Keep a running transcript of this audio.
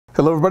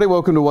Hello, everybody.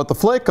 Welcome to What the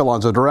Flick.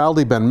 Alonso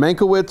Duralde, Ben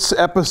Mankiewicz,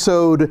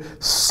 episode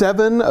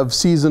 7 of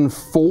season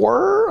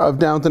 4 of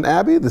Downton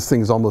Abbey. This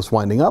thing's almost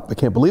winding up. I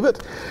can't believe it.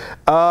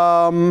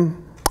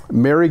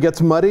 Mary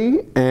gets muddy,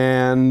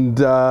 and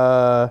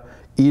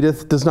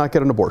Edith does not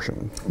get an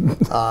abortion.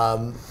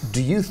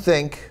 Do you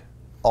think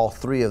all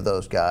 3 of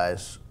those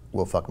guys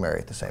will fuck Mary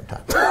at the same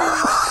time?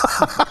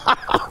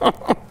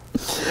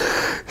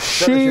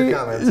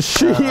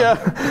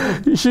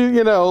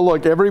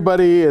 Look,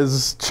 everybody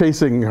is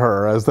chasing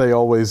her, as they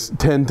always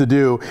tend to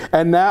do.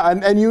 And now,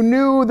 and you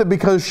knew that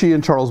because she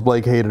and Charles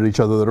Blake hated each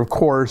other, that of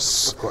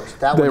course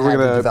that they one were had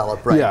going to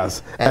develop, right?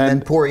 Yes, and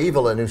then poor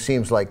Evelyn, who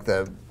seems like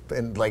a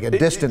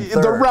distant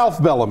third. The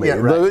Ralph Bellamy, yeah,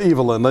 right. The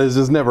Evelyn,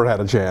 has never had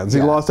a chance.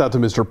 He lost out to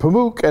Mr.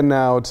 Pamuk and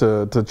now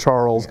to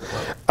Charles.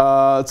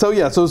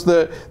 Yeah, so it's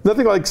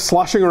nothing like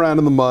sloshing around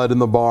in the mud in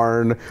the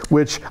barn,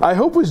 which I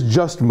hope was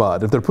just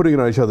mud if they're putting it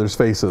on each other's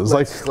faces.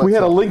 We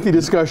had a lengthy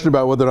discussion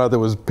about whether or not there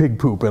was pig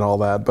poop and all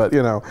that, but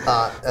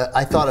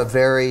I thought a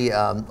very,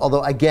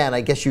 although again,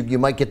 I guess you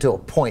might get to a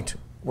point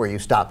where you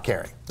stop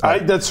caring.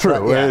 That's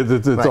true.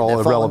 It's all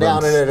irrelevant.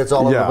 Down in it, it's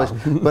all over the place.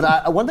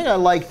 But one thing I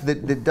like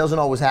that doesn't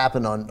always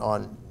happen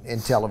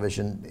in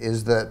television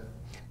is that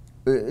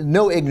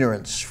no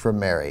ignorance from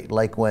Mary.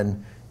 Like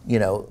when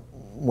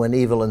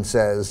Evelyn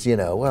says,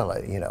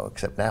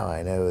 except now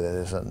I know that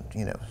there's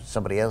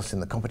somebody else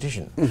in the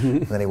competition.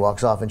 And then he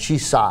walks off and she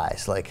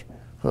sighs like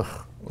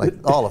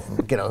all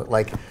of them,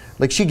 like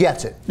she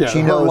gets it. Yeah,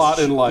 she knows her lot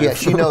in life. Yeah,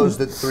 she knows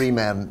that 3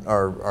 men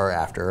are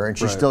after her, and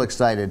she's still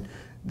excited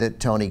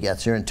that Tony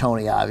gets here, and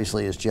Tony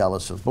obviously is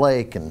jealous of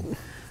Blake, and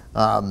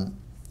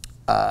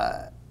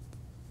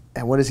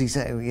what does he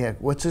say? Yeah,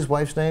 what's his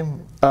wife's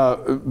name?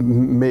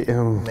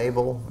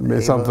 Mabel?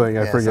 Something,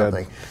 I forget.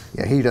 Something.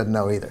 Yeah, he doesn't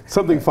know either.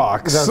 Something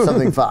Fox.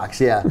 Something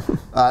Fox, yeah.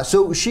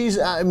 So she's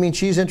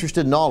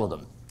interested in all of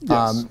them.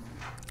 Yes.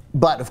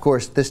 But of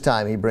course, this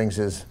time he brings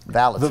his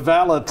valet. The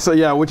valet,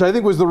 which I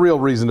think was the real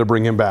reason to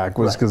bring him back,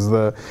 was because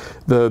there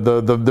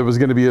was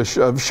going to be a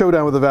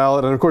showdown with the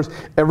valet, and of course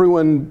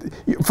everyone,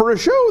 for a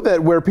show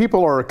where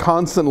people are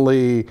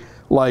constantly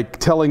like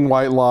telling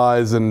white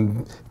lies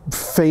and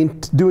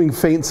doing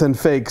feints and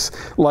fakes,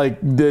 there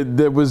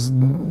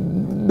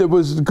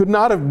could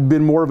not have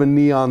been more of a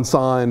neon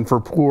sign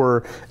for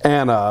poor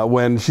Anna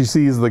when she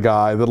sees the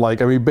guy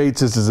that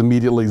Bates is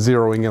immediately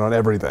zeroing in on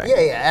everything.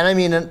 Yeah,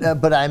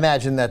 and but I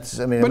imagine that's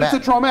but it's a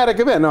traumatic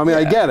event.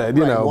 I get it,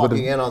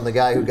 walking in on the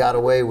guy who got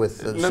away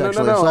with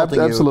sexually assaulting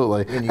you.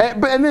 Absolutely.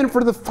 And then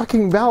for the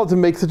fucking valet to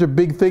make such a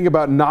big thing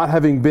about not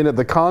having been at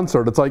the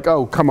concert, it's like,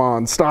 oh, come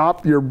on,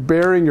 stop! You're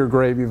burying your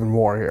grave even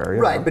more here.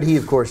 Right, but he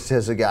of course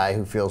is a guy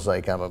who feels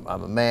like I'm a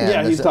man.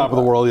 Yeah, he's top of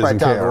the world. He doesn't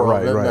care.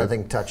 Right.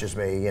 Nothing touches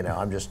me.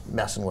 I'm just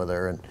messing with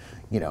her, and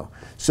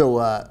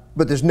So,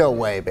 but there's no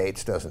way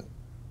Bates doesn't.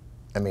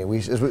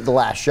 The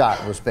last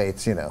shot was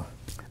Bates.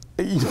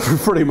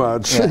 Pretty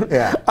much.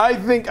 Yeah. I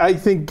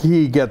think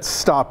he gets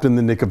stopped in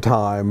the nick of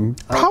time,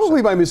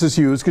 probably by Mrs.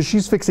 Hughes, because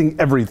she's fixing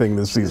everything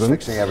this season. She's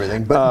fixing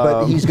everything,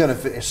 but he's gonna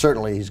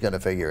he's gonna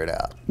figure it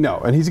out. No,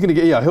 and he's gonna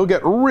he'll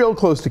get real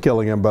close to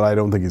killing him, but I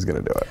don't think he's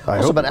gonna do it.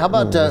 But how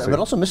about but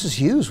also Mrs.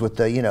 Hughes with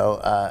the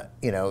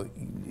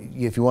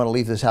if you want to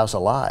leave this house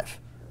alive.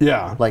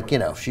 Yeah.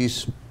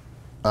 She's.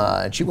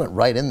 And she went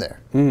right in there.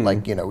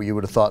 You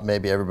would have thought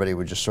maybe everybody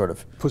would just sort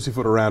of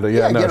pussyfoot around it.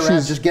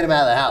 Just get him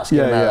out of the house.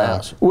 Get him out of the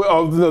house.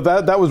 Well,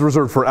 that was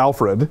reserved for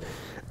Alfred.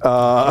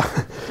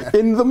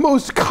 In the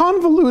most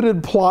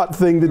convoluted plot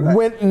thing that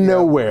went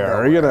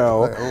nowhere.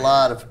 A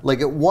lot of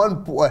at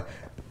one point.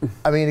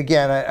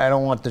 Again, I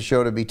don't want the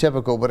show to be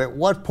typical, but at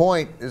what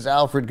point is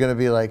Alfred going to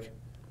be like,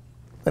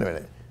 wait a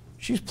minute?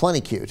 She's plenty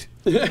cute,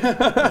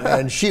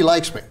 and she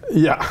likes me.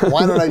 Yeah.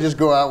 Why don't I just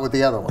go out with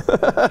the other one?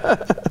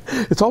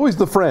 It's always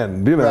the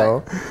friend,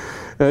 Right.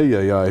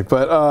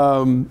 But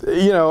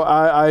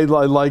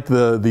I like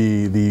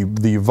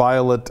the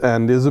Violet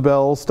and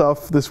Isobel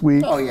stuff this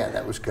week. Oh yeah,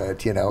 that was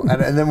good.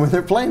 And then when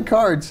they're playing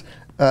cards.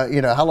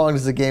 How long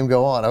does the game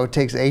go on? Oh, it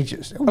takes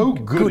ages. Oh,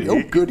 goody.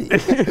 Oh, goody.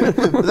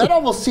 That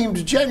almost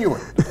seemed genuine.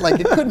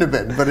 It couldn't have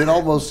been, but it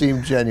almost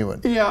seemed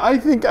genuine. Yeah, I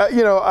think,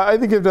 I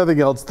think if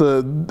nothing else,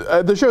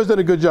 the show's done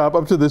a good job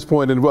up to this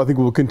point, and I think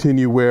we'll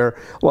continue where,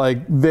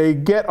 they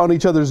get on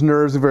each other's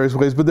nerves in various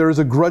ways, but there is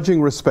a grudging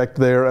respect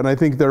there, and I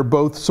think they're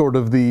both sort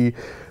of the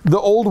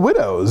old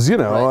widows,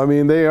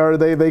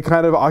 Right. They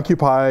kind of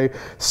occupy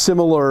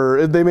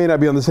similar, they may not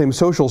be on the same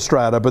social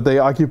strata, but they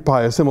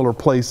occupy a similar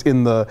place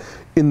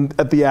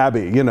at the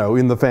Abbey,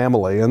 in the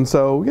family. And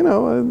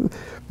so,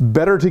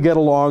 better to get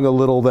along a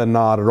little than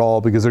not at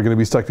all, because they're going to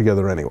be stuck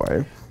together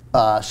anyway.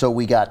 So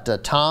we got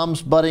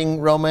Tom's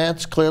budding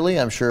romance, clearly.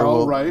 I'm sure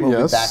we'll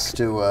be back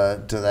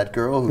to that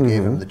girl who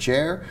gave him the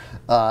chair.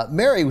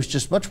 Mary was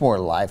just much more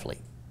lively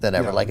than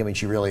ever.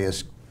 She really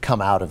is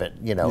come out of it.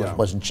 You know, Yeah. it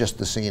wasn't just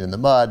the scene in the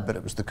mud, but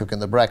it was the cooking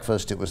the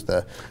breakfast. It was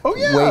the Oh,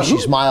 yeah. way she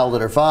smiled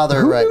at her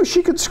father. Who right? knew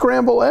she could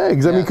scramble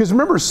eggs? I mean, because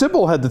remember,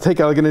 Sybil had to take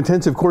like an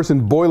intensive course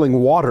in boiling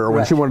water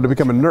when she wanted to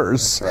become a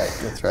nurse.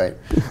 That's right.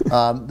 That's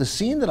right. The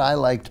scene that I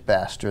liked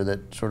best, or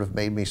that sort of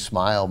made me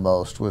smile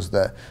most, was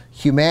the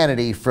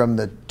humanity from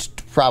the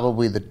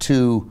probably the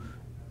two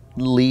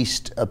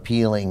least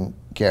appealing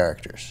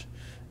characters,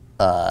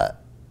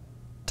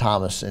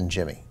 Thomas and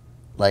Jimmy.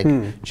 Like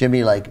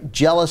Jimmy, like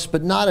jealous,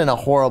 but not in a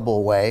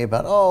horrible way.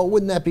 About, oh,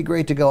 wouldn't that be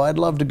great to go? I'd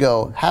love to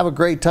go. Have a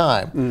great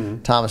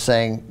time. Thomas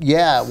saying,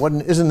 yeah,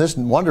 isn't this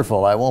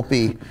wonderful? I won't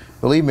be,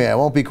 believe me, I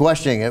won't be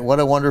questioning it. What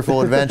a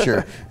wonderful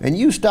adventure. And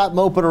you stop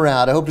moping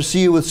around. I hope to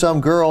see you with some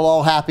girl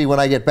all happy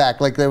when I get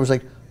back. Like there was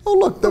like, oh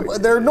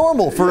look, they're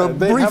normal for a brief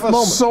moment. They have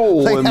a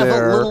soul in there. They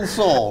have a little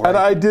soul.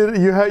 Right?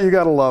 And you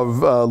got to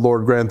love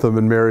Lord Grantham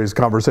and Mary's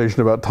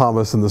conversation about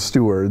Thomas and the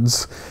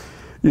stewards.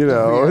 You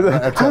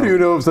know, how do you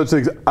know of such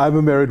things? I'm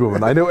a married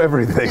woman. I know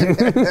everything.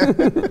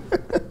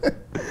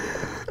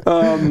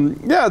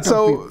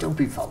 Don't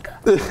be vulgar.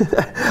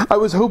 I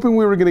was hoping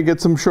we were going to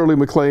get some Shirley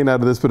MacLaine out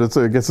of this, but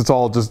I guess it's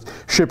all just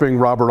shipping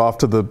Robert off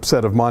to the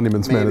set of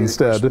Monuments Men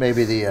instead.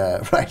 Maybe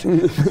the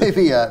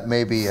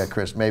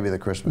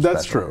Christmas.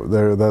 That's special.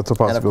 true. That's a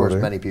possibility. And of course,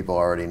 many people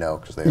already know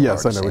because they.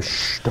 Yes, I know.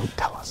 Shh! Don't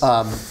tell us.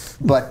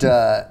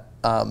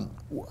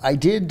 I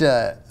did.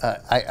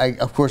 I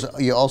of course,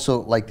 you also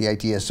like the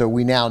idea. So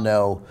we now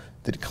know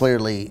that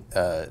clearly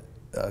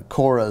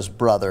Cora's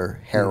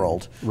brother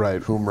Harold,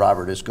 whom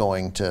Robert is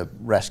going to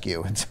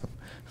rescue, and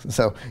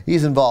so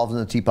he's involved in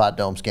the Teapot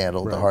Dome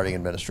scandal, the Harding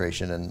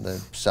administration, and the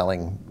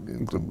selling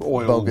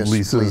oil bogus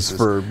leases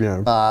for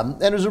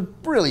and it was a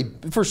really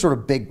first sort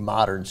of big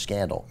modern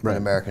scandal in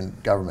American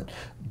government.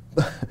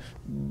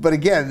 But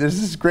again, there's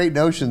this great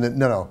notion that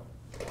no.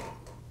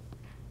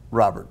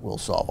 Robert will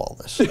solve all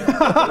this.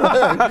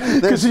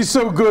 Because he's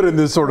so good in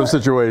this sort of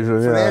situation.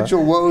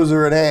 Financial woes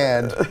are at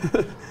hand.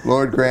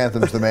 Lord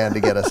Grantham's the man to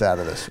get us out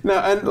of this.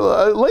 Now, and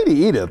Lady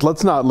Edith,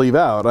 let's not leave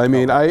out. I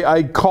mean,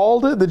 I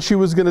called it that she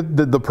was going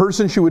to, the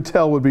person she would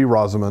tell would be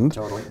Rosamund.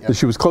 Totally. Yep. That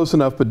she was close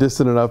enough but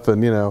distant enough,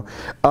 and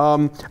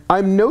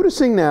I'm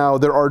noticing now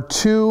there are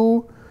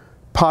two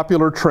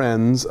popular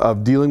trends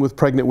of dealing with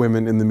pregnant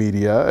women in the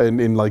media and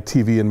in like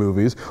TV and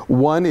movies.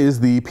 One is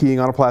the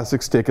peeing on a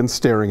plastic stick and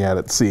staring at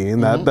it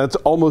scene. That's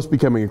almost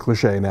becoming a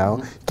cliche now.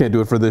 You can't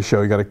do it for this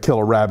show. You got to kill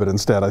a rabbit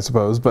instead, I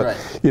suppose. But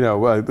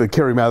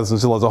Carrie Mathison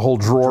still has a whole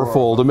drawer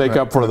full to make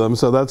up for them,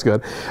 so that's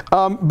good.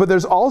 But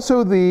there's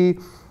also the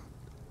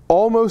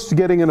almost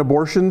getting an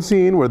abortion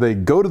scene where they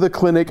go to the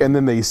clinic and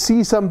then they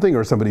see something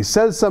or somebody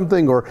says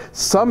something or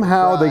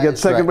somehow they get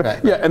second,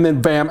 and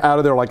then bam, out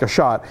of there like a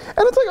shot. And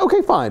it's like,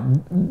 okay,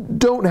 fine,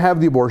 don't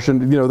have the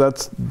abortion.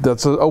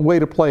 That's a way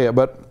to play it,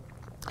 but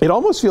it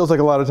almost feels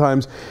like a lot of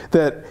times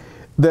that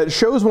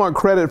shows want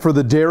credit for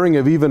the daring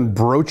of even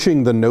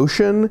broaching the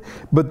notion,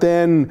 but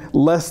then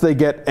lest they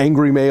get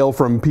angry mail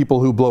from people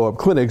who blow up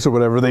clinics or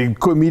whatever, they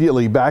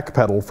immediately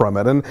backpedal from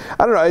it. And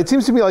I don't know, it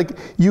seems to me like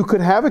you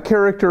could have a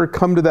character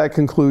come to that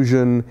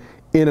conclusion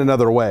in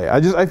another way.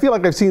 I feel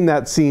like I've seen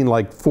that scene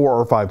like 4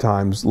 or 5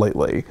 times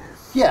lately.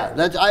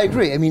 Yeah, I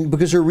agree. I mean,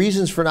 because her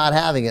reasons for not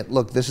having it,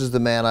 look, this is the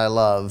man I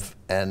love,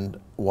 and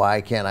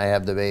why can't I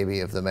have the baby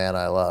of the man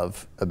I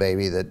love? A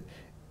baby that,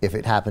 if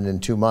it happened in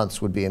 2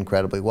 months, would be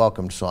incredibly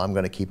welcomed, so I'm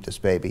going to keep this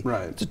baby.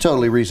 Right. It's a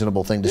totally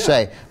reasonable thing to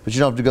say, but you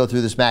don't have to go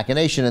through this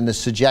machination and this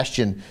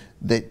suggestion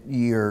that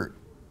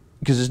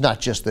because it's not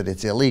just that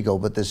it's illegal,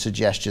 but the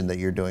suggestion that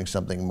you're doing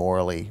something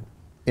morally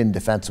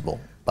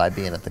indefensible by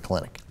being at the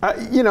clinic. I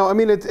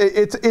mean,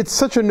 it's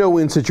such a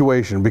no-win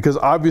situation because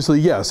obviously,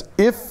 yes,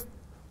 if,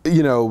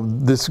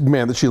 this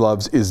man that she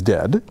loves is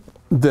dead,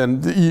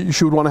 then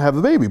she would want to have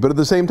the baby. But at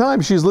the same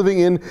time, she's living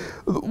in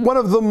one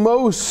of the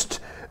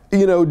most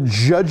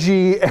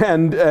judgy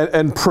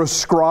and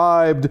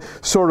prescribed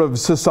sort of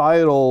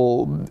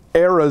societal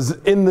eras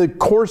in the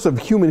course of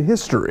human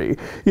history.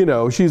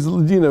 She's,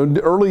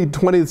 early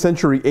 20th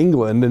century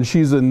England, and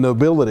she's a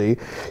nobility.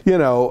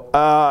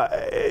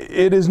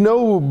 It is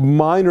no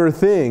minor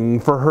thing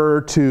for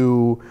her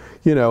to,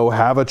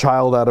 have a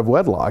child out of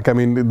wedlock. I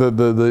mean,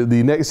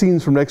 the next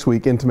scenes from next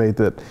week intimate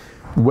that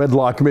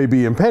wedlock may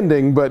be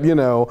impending, but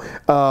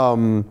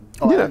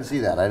I didn't see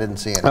that. I didn't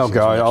see any. Okay,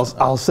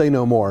 I'll say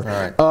no more. All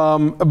right.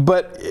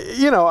 But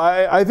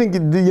I think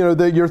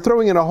that you're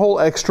throwing in a whole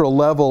extra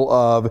level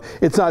of,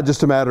 it's not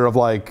just a matter of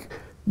like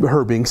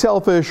her being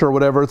selfish or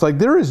whatever. It's like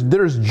there's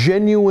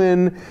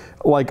genuine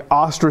like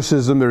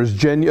ostracism. There's a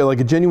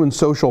genuine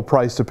social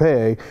price to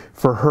pay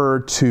for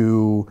her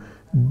to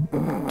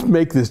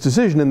make this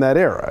decision in that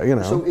era.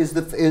 So is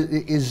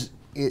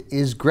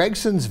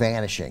Gregson's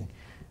vanishing?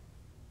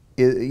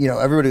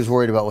 Everybody's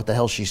worried about what the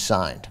hell she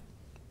signed.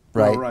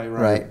 Right,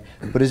 right.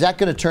 But is that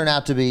going to turn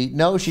out to be,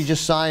 no, she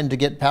just signed to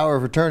get power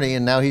of attorney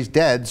and now he's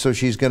dead, so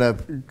she's going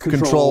to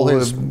control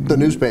the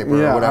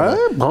newspaper or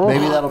whatever.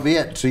 Maybe that'll be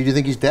it. So do you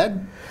think he's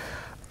dead?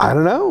 I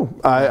don't know.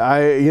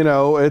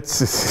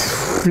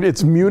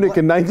 It's Munich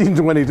in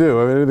 1922.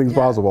 I mean, anything's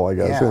possible, I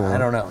guess. Yeah, I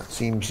don't know. It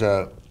seems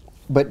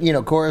But you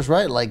know, Cora's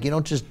right. Like, you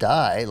don't just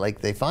die.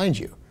 Like, they find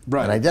you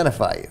and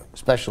identify you,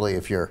 especially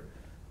if you're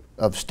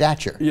of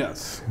stature.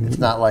 Yes. It's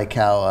not like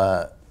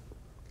how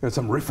there's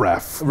some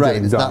riffraff.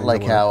 Right. It's not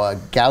like how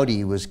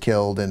Gaudi was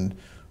killed in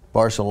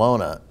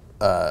Barcelona,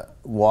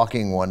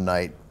 walking one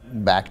night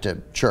back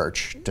to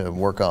church to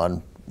work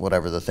on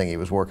whatever the thing he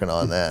was working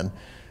on then.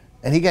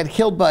 And he got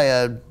killed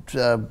by what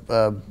do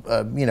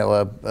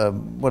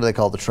they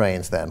call the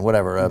trains then?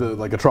 Whatever.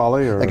 Like a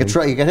trolley? Or like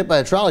a he got hit by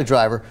a trolley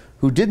driver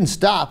who didn't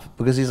stop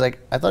because he's like,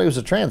 I thought he was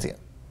a transient.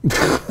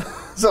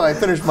 So I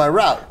finished my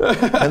route.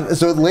 And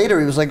so later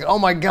he was like, oh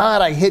my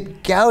God, I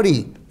hit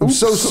Gaudi. I'm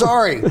so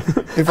sorry.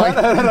 If how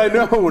did I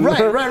know?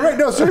 Right.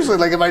 No, seriously,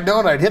 like if I'd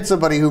known I'd hit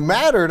somebody who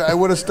mattered, I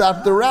would have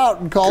stopped the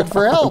route and called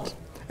for help.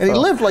 And he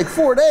lived like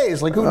 4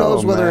 days. Like, who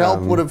knows whether help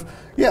would have...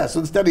 Yeah, so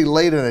instead he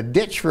laid in a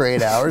ditch for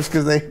 8 hours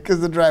because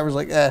the driver's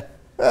like,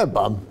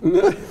 bum.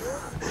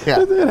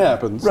 Yeah. It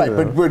happens. Right,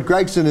 but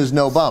Gregson is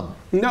no bum.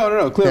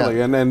 No, clearly.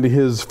 Yeah. And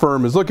his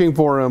firm is looking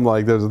for him.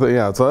 Like, there's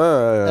it's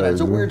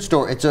a weird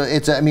story. It's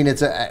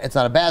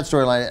not a bad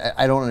storyline.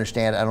 I don't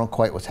understand. I don't know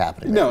quite what's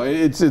happening. No,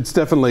 it's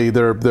definitely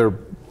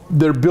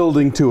they're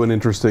building to an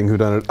interesting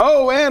whodunit.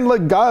 Oh, and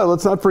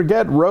let's not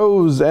forget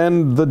Rose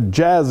and the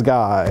jazz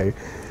guy.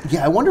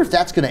 Yeah, I wonder if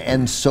that's going to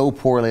end so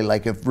poorly,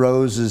 like if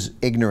Rose's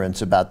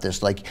ignorance about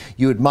this, like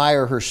you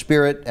admire her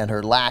spirit and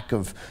her lack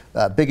of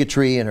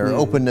bigotry and her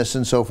openness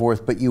and so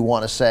forth, but you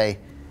want to say,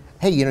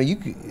 hey, you know,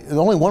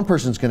 only one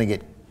person's going to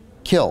get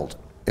killed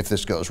if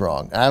this goes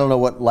wrong. And I don't know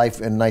what life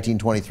in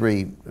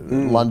 1923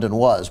 London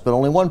was, but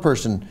only one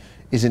person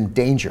is in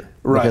danger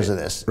because of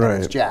this.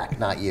 And it's Jack,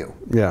 not you.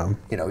 Yeah.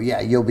 You know,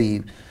 you'll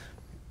be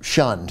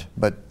shunned,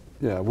 but...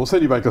 Yeah, we'll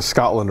send you back to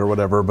Scotland or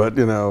whatever, but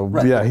you know,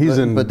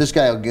 But this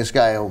guy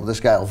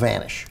will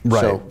vanish.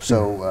 Right.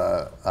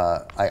 So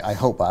I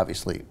hope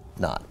obviously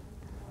not.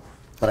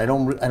 But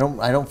I'm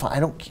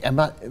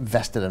not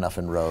invested enough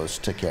in Rose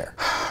to care.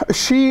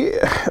 She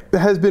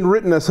has been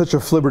written as such a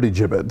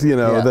flibbertigibbet, you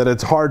know, that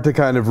it's hard to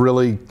kind of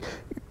really.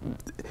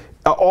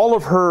 All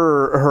of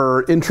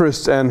her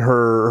interests and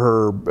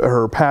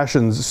her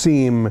passions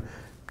seem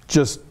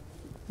just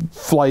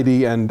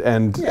flighty and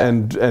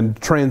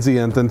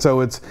transient, and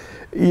so it's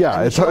she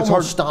it's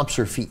hard. Stomps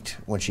her feet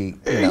when she.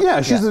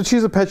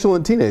 She's a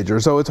petulant teenager,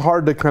 so it's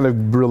hard to kind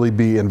of really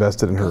be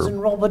invested in her.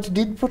 Cousin Robert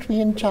did put me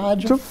in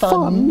charge of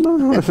fun.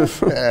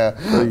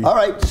 All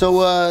right,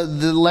 so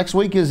the next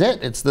week is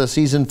it? It's the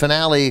season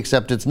finale,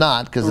 except it's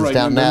not because it's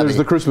Downton Abbey. There's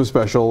the Christmas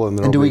special,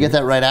 and do we get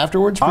that right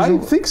afterwards? I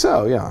think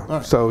so. Yeah.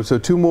 Right. So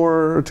two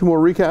more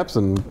recaps,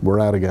 and we're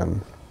out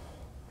again.